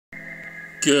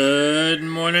Good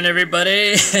morning,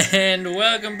 everybody, and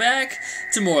welcome back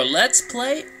to more Let's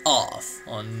Play Off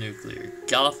on Nuclear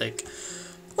Gothic.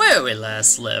 Where we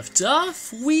last left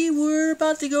off, we were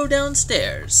about to go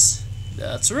downstairs.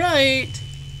 That's right,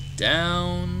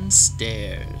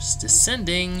 downstairs,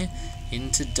 descending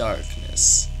into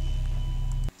darkness.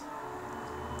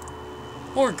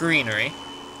 More greenery.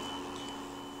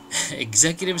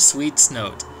 Executive Suite's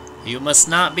note. You must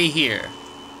not be here.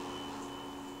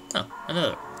 Oh,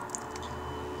 another.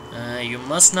 You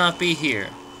must not be here.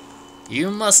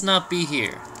 You must not be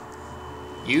here.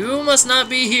 You must not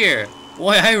be here.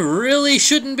 Boy, I really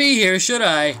shouldn't be here, should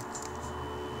I?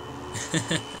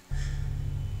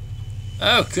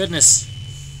 Oh, goodness.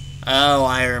 Oh,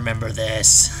 I remember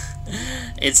this.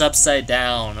 It's upside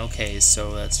down. Okay,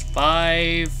 so that's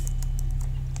 5,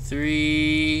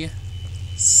 3,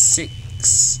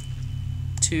 6,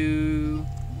 2,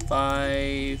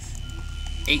 5,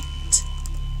 8,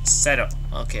 7.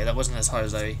 Okay, that wasn't as hard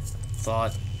as I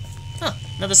thought. Huh,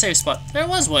 another save spot. There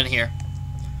was one here.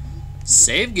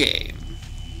 Save game.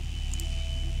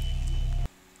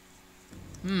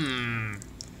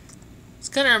 This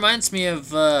kind of reminds me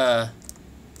of,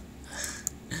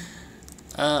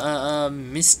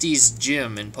 Misty's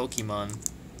gym in Pokemon.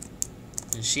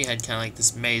 And she had kind of like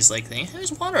this maze-like thing.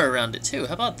 There's water around it, too.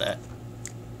 How about that?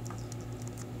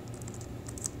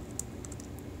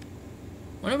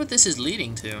 Wonder what this is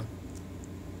leading to.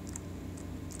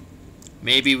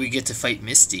 Maybe we get to fight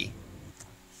Misty.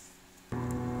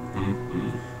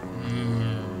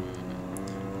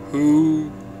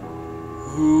 Who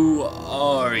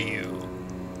are you?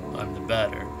 I'm the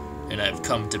batter, and I've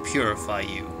come to purify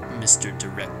you, Mr.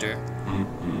 Director.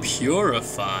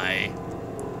 Purify?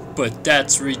 But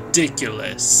that's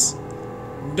ridiculous.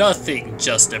 Nothing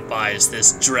justifies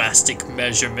this drastic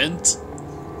measurement.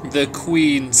 The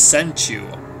Queen sent you,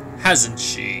 hasn't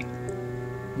she?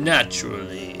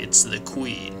 Naturally, it's the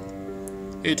Queen.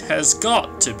 It has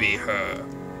got to be her.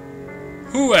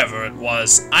 Whoever it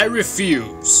was, I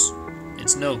refuse.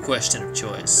 It's no question of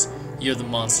choice. You're the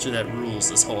monster that rules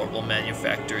this horrible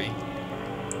manufactory.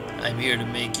 I'm here to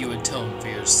make you atone for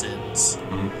your sins.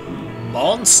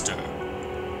 Monster?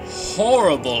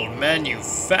 Horrible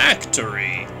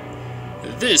manufactory?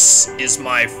 This is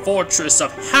my fortress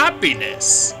of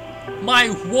happiness, my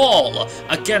wall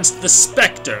against the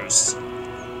specters.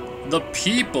 The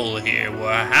people here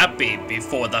were happy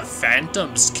before the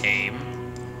phantoms came.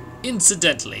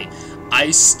 Incidentally, I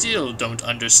still don't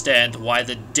understand why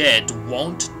the dead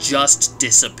won't just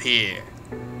disappear.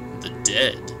 The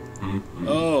dead?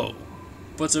 Oh,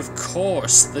 but of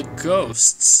course, the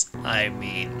ghosts, I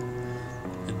mean.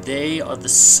 They are the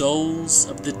souls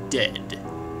of the dead.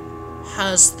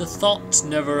 Has the thought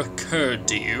never occurred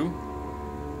to you?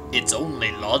 It's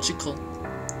only logical.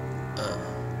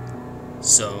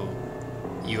 So,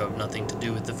 you have nothing to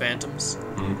do with the phantoms?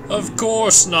 Of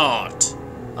course not!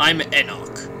 I'm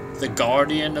Enoch, the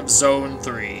Guardian of Zone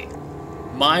 3.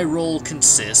 My role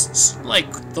consists,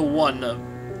 like the one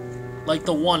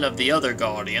of the other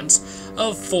Guardians,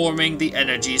 of forming the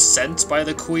energy sent by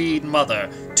the Queen Mother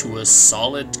to a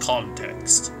solid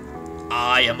context.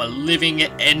 I am a living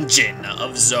engine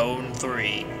of Zone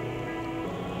 3.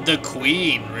 The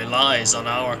Queen relies on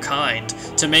our kind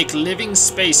to make living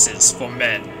spaces for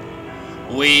men.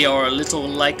 We are a little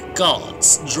like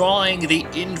gods, drawing the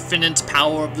infinite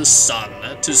power of the sun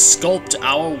to sculpt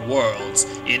our worlds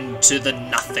into the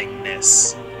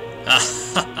nothingness.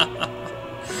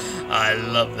 I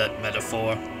love that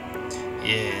metaphor.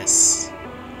 Yes,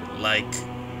 like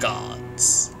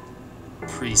gods.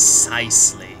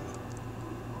 Precisely.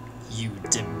 You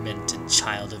demented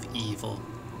child of evil.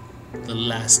 The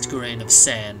last grain of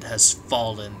sand has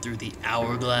fallen through the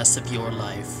hourglass of your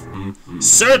life.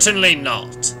 Certainly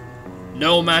not.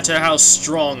 No matter how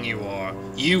strong you are,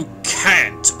 you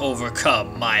can't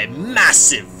overcome my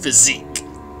massive physique.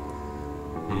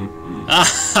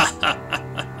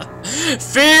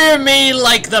 Fear me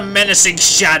like the menacing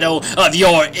shadow of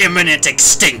your imminent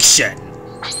extinction.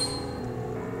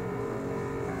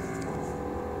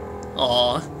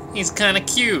 Aw. He's kinda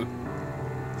cute.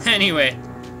 Anyway,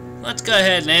 let's go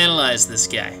ahead and analyze this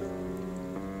guy.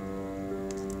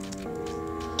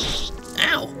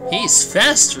 Ow, he's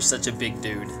fast for such a big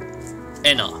dude.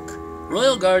 Enoch,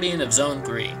 Royal Guardian of Zone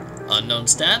 3. Unknown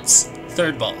stats,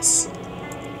 3rd boss.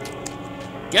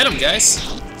 Get him, guys.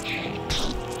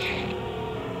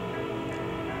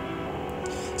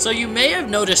 So you may have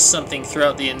noticed something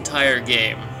throughout the entire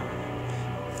game.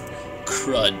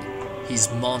 Crud. He's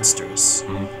monstrous.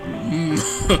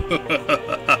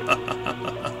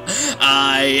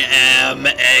 I am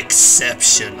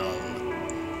exceptional.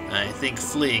 I think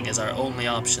fleeing is our only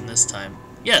option this time.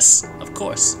 Yes, of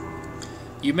course.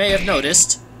 You may have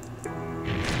noticed,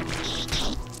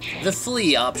 the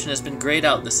flee option has been grayed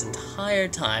out this entire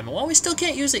time. While we still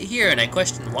can't use it here, and I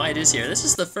question why it is here, this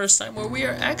is the first time where we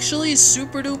are actually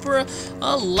super duper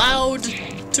allowed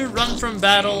to run from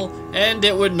battle, and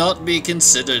it would not be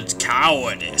considered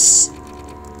cowardice.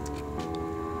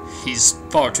 He's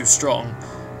far too strong.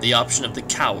 The option of the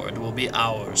coward will be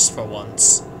ours for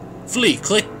once. Flee,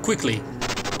 click, quickly.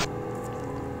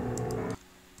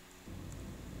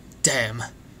 Damn,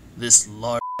 this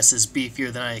large ass is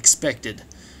beefier than I expected.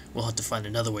 We'll have to find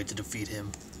another way to defeat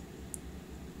him.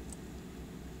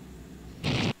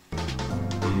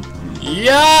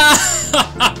 Yeah!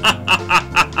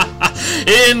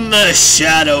 In the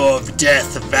shadow of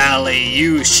Death Valley,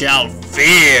 you shall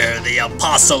fear the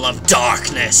Apostle of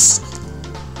Darkness.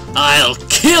 I'll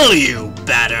kill you,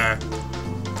 batter.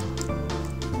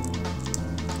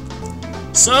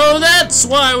 So that's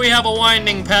why we have a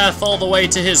winding path all the way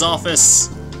to his office.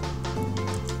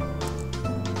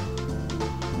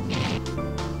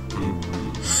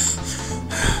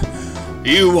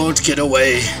 You won't get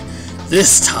away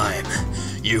this time,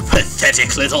 you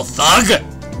pathetic little thug.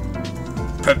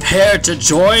 Prepare to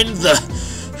join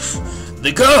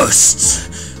the ghosts.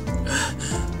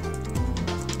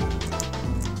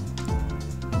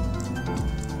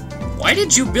 Why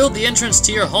did you build the entrance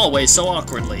to your hallway so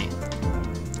awkwardly?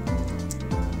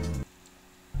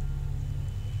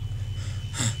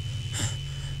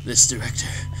 This director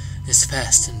is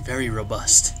fast and very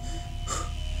robust.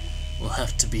 We'll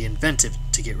have to be inventive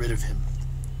to get rid of him.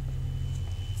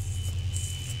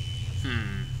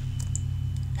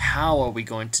 How are we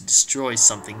going to destroy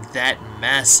something that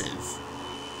massive?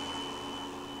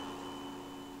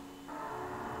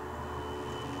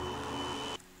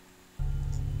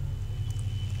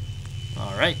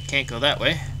 Alright, can't go that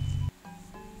way.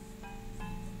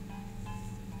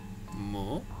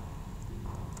 More.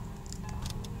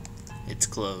 It's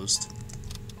closed.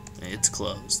 It's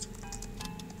closed.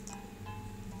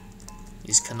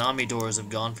 These Konami doors have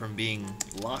gone from being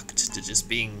locked to just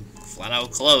being flat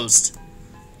out closed.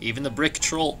 Even the brick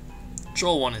troll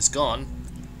one is gone.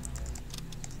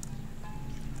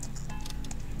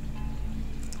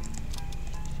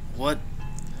 What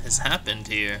has happened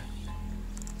here?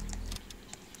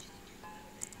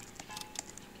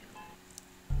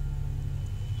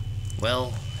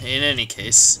 Well, in any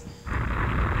case...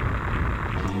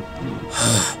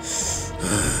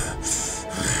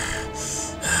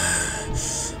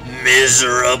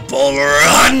 Miserable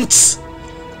runt!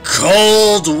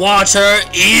 Cold water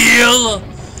eel!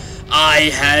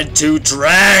 I had to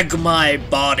drag my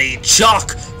body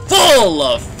chock full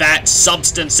of fat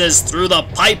substances through the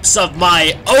pipes of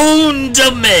my own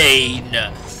domain.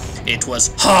 It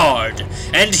was hard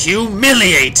and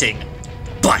humiliating,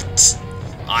 but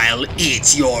I'll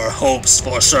eat your hopes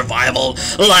for survival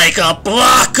like a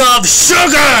block of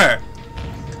sugar!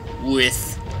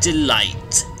 With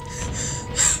delight.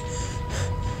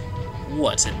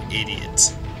 What an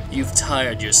idiot. You've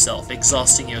tired yourself,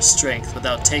 exhausting your strength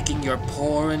without taking your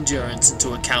poor endurance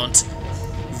into account.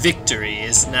 Victory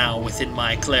is now within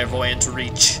my clairvoyant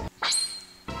reach.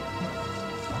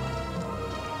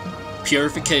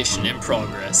 Purification in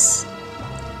progress.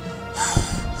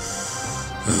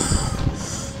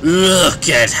 Look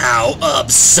at how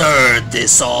absurd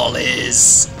this all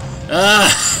is.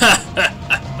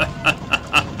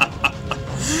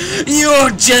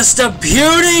 You're just a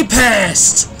puny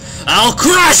pest! I'll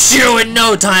crush you in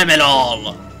no time at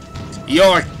all!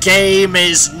 Your game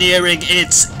is nearing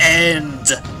its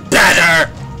end,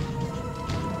 batter!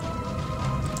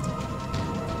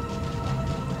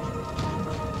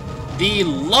 The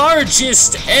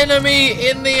largest enemy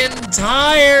in the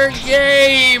entire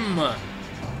game!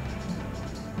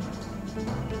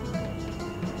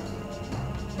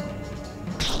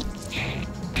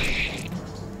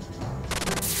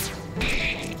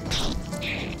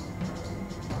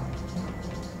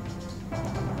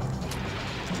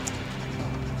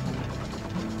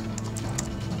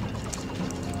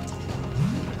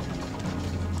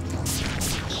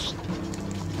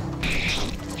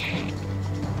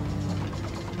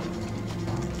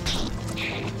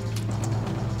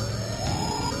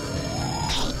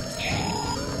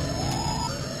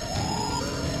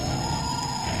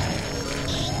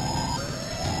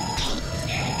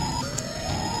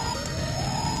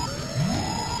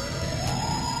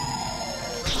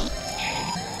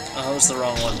 Oh, that was the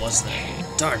wrong one, wasn't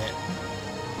it? Darn it.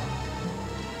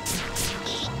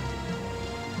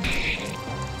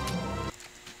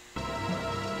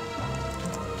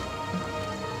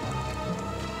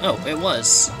 Oh, it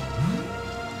was.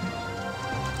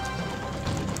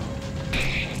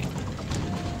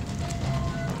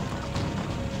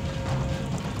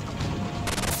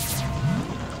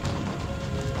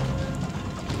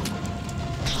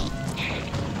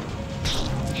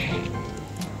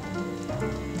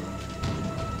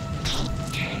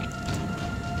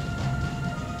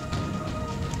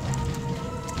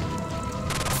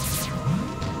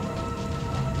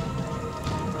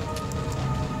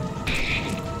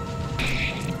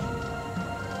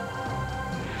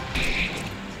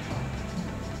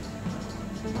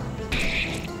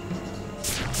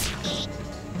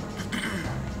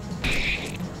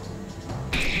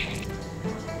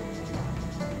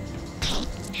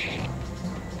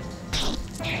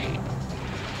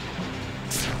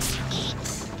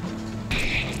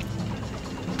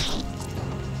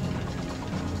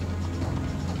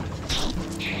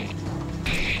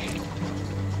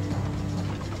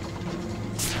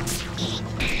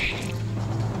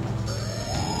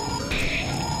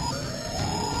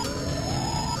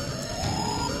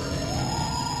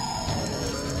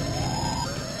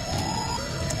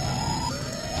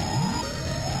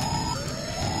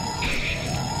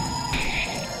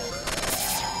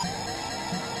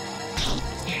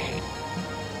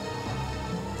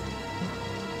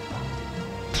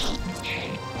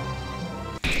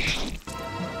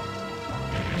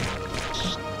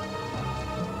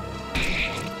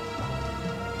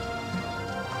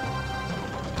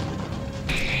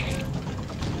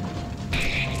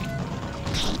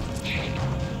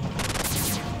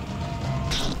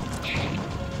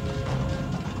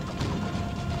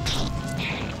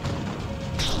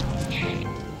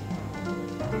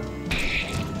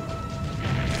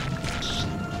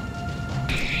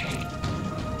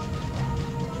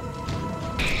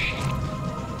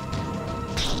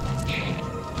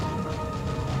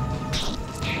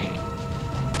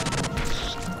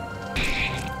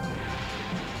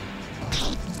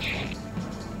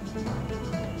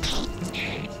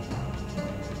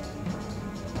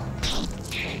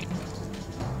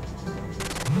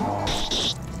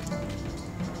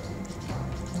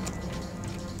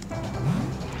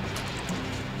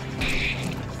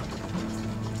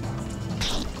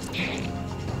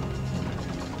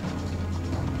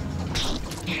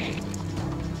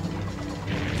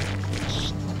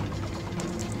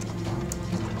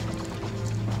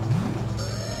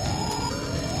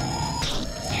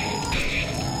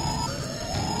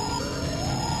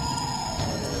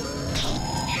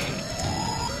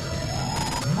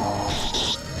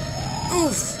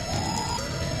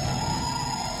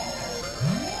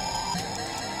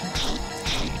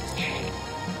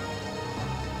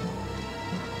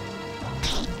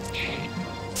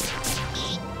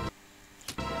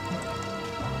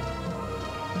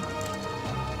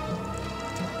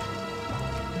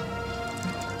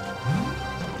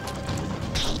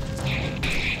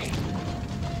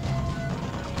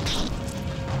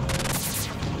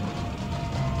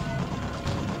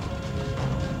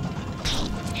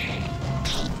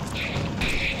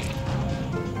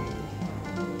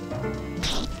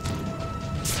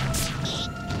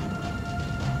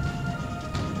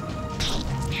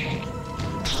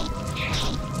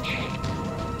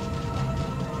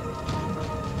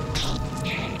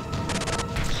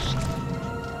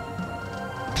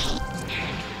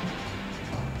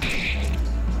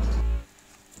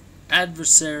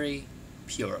 Adversary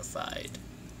purified.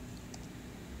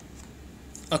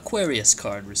 Aquarius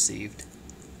card received.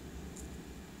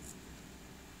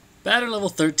 Batter level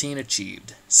 13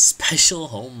 achieved. Special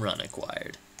home run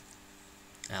acquired.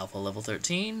 Alpha level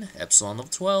 13. Epsilon level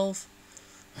 12.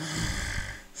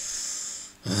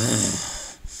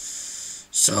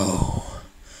 So,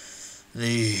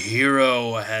 the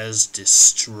hero has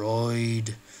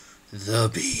destroyed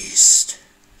the beast.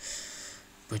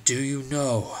 But do you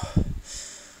know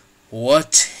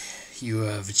what you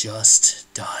have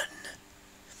just done?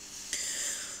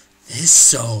 This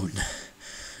zone,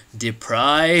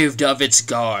 deprived of its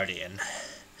guardian,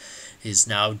 is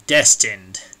now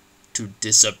destined to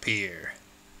disappear.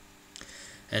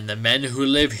 And the men who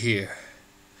live here,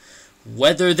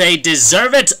 whether they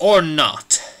deserve it or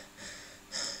not,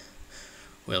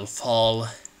 will fall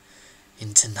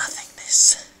into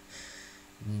nothingness,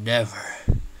 never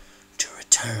to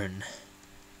return.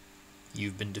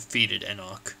 You've been defeated,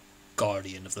 Enoch,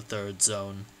 guardian of the third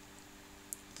zone.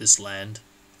 This land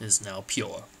is now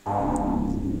pure.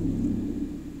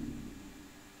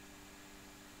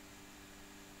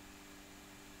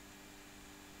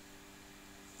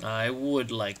 I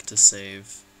would like to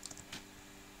save.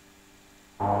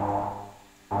 Oh,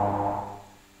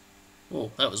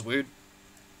 that was weird.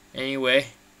 Anyway,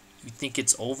 you think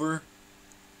it's over?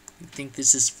 You think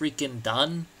this is freaking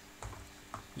done?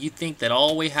 You think that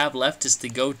all we have left is to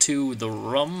go to the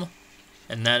room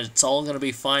and that it's all gonna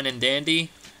be fine and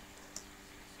dandy?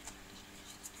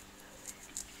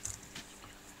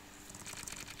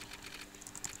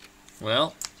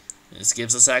 Well, this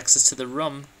gives us access to the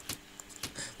room.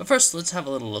 But first, let's have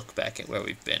a little look back at where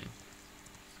we've been.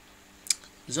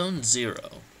 Zone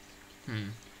 0.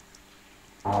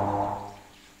 Huh.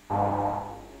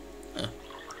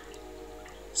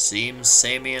 Seems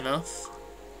samey enough.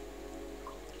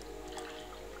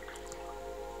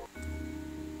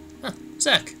 Huh,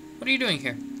 Zach, what are you doing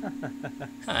here?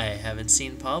 I haven't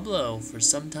seen Pablo for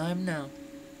some time now.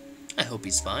 I hope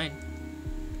he's fine.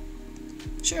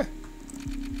 Sure.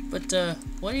 But,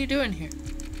 what are you doing here?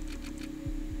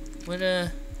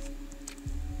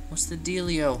 What's the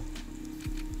dealio?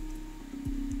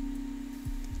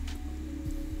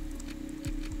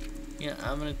 Yeah,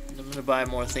 I'm gonna buy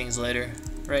more things later.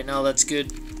 Right now, that's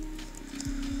good.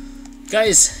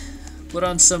 Guys, put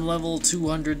on some level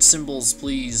 200 symbols,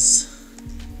 please.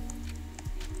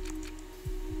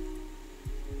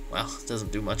 Wow,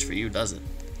 doesn't do much for you, does it?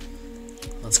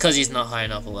 Well, it's because he's not high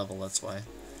enough a level, that's why.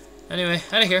 Anyway,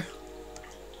 out of here.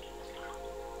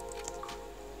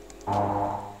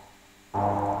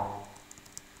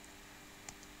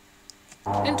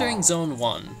 Entering Zone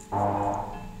 1.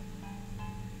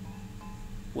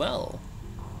 Well,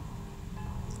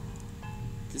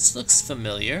 this looks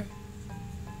familiar.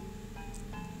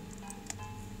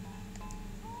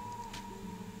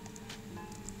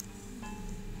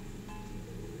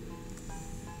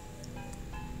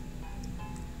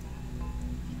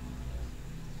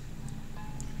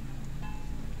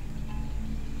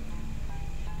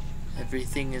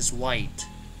 Everything is white.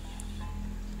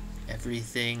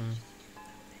 Everything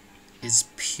is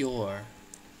pure.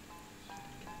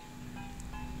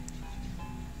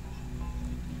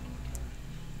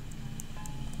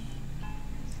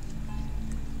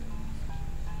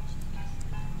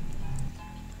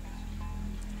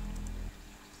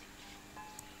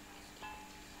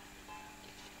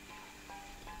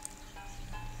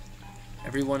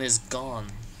 Everyone is gone.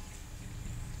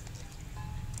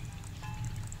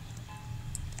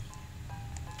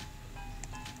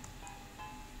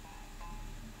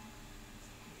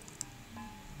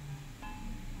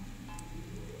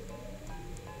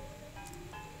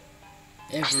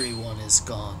 Everyone is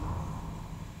gone.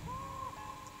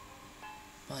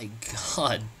 My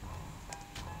God.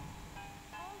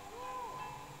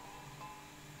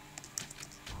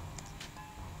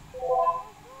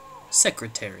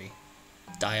 Secretary.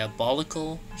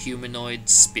 Diabolical humanoid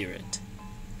spirit.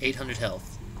 800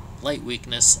 health. Light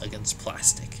weakness against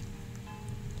plastic.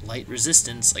 Light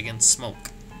resistance against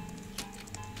smoke.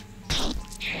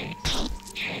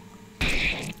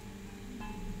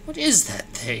 What is that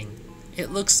thing? It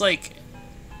looks like...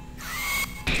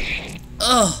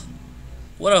 Ugh!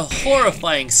 What a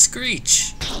horrifying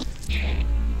screech!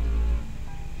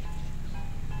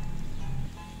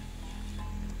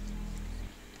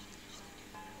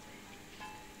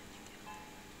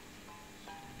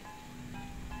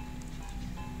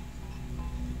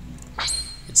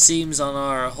 It seems on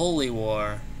our holy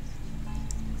war,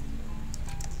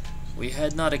 we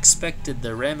had not expected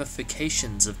the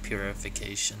ramifications of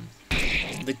purification.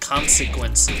 The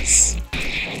consequences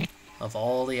of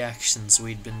all the actions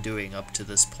we'd been doing up to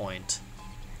this point,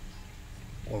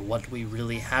 or what we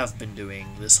really have been doing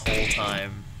this whole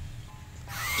time.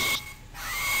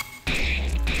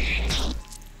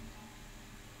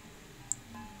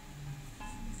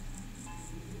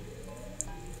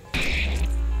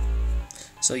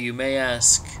 So you may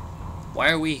ask,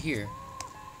 why are we here?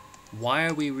 Why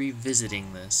are we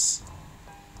revisiting this?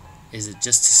 Is it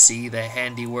just to see the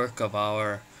handiwork of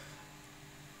our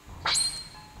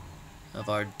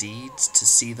deeds, to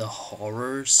see the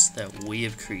horrors that we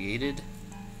have created?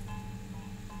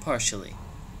 Partially.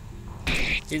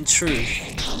 In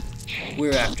truth,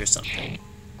 we're after something.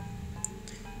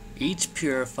 Each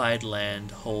purified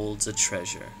land holds a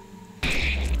treasure,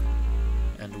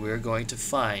 and we're going to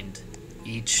find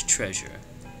each treasure.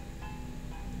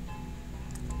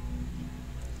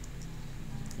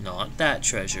 Not that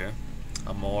treasure,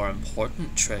 a more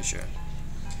important treasure.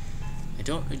 I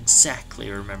don't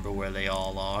exactly remember where they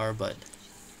all are, but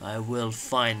I will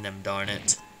find them, darn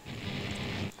it.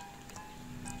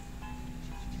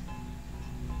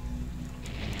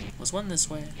 Was one this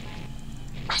way?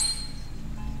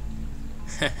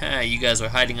 Haha, you guys were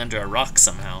hiding under a rock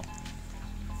somehow.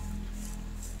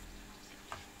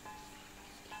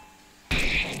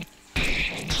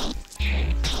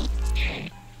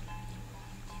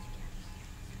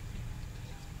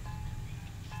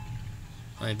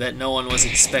 I bet no one was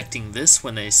expecting this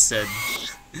when they said,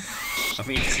 I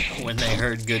mean, when they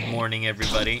heard "Good morning,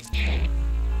 everybody."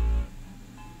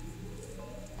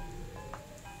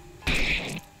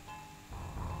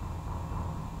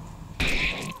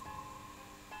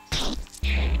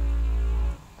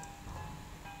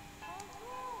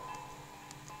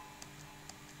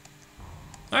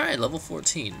 Alright, level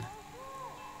 14.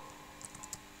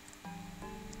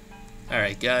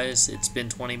 Alright guys, it's been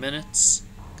 20 minutes.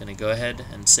 Gonna go ahead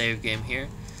and save game here,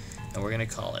 and we're gonna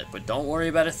call it. But don't worry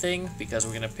about a thing, because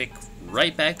we're gonna pick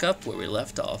right back up where we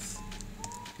left off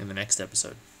in the next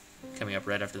episode, coming up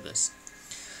right after this.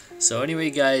 So anyway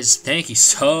guys, thank you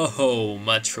so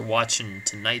much for watching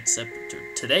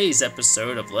today's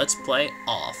episode of Let's Play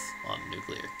Off on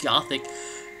Nuclear Gothic.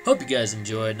 Hope you guys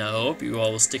enjoyed, and I hope you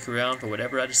all will stick around for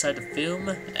whatever I decide to film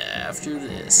after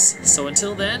this. So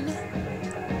until then,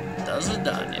 do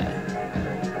swidania.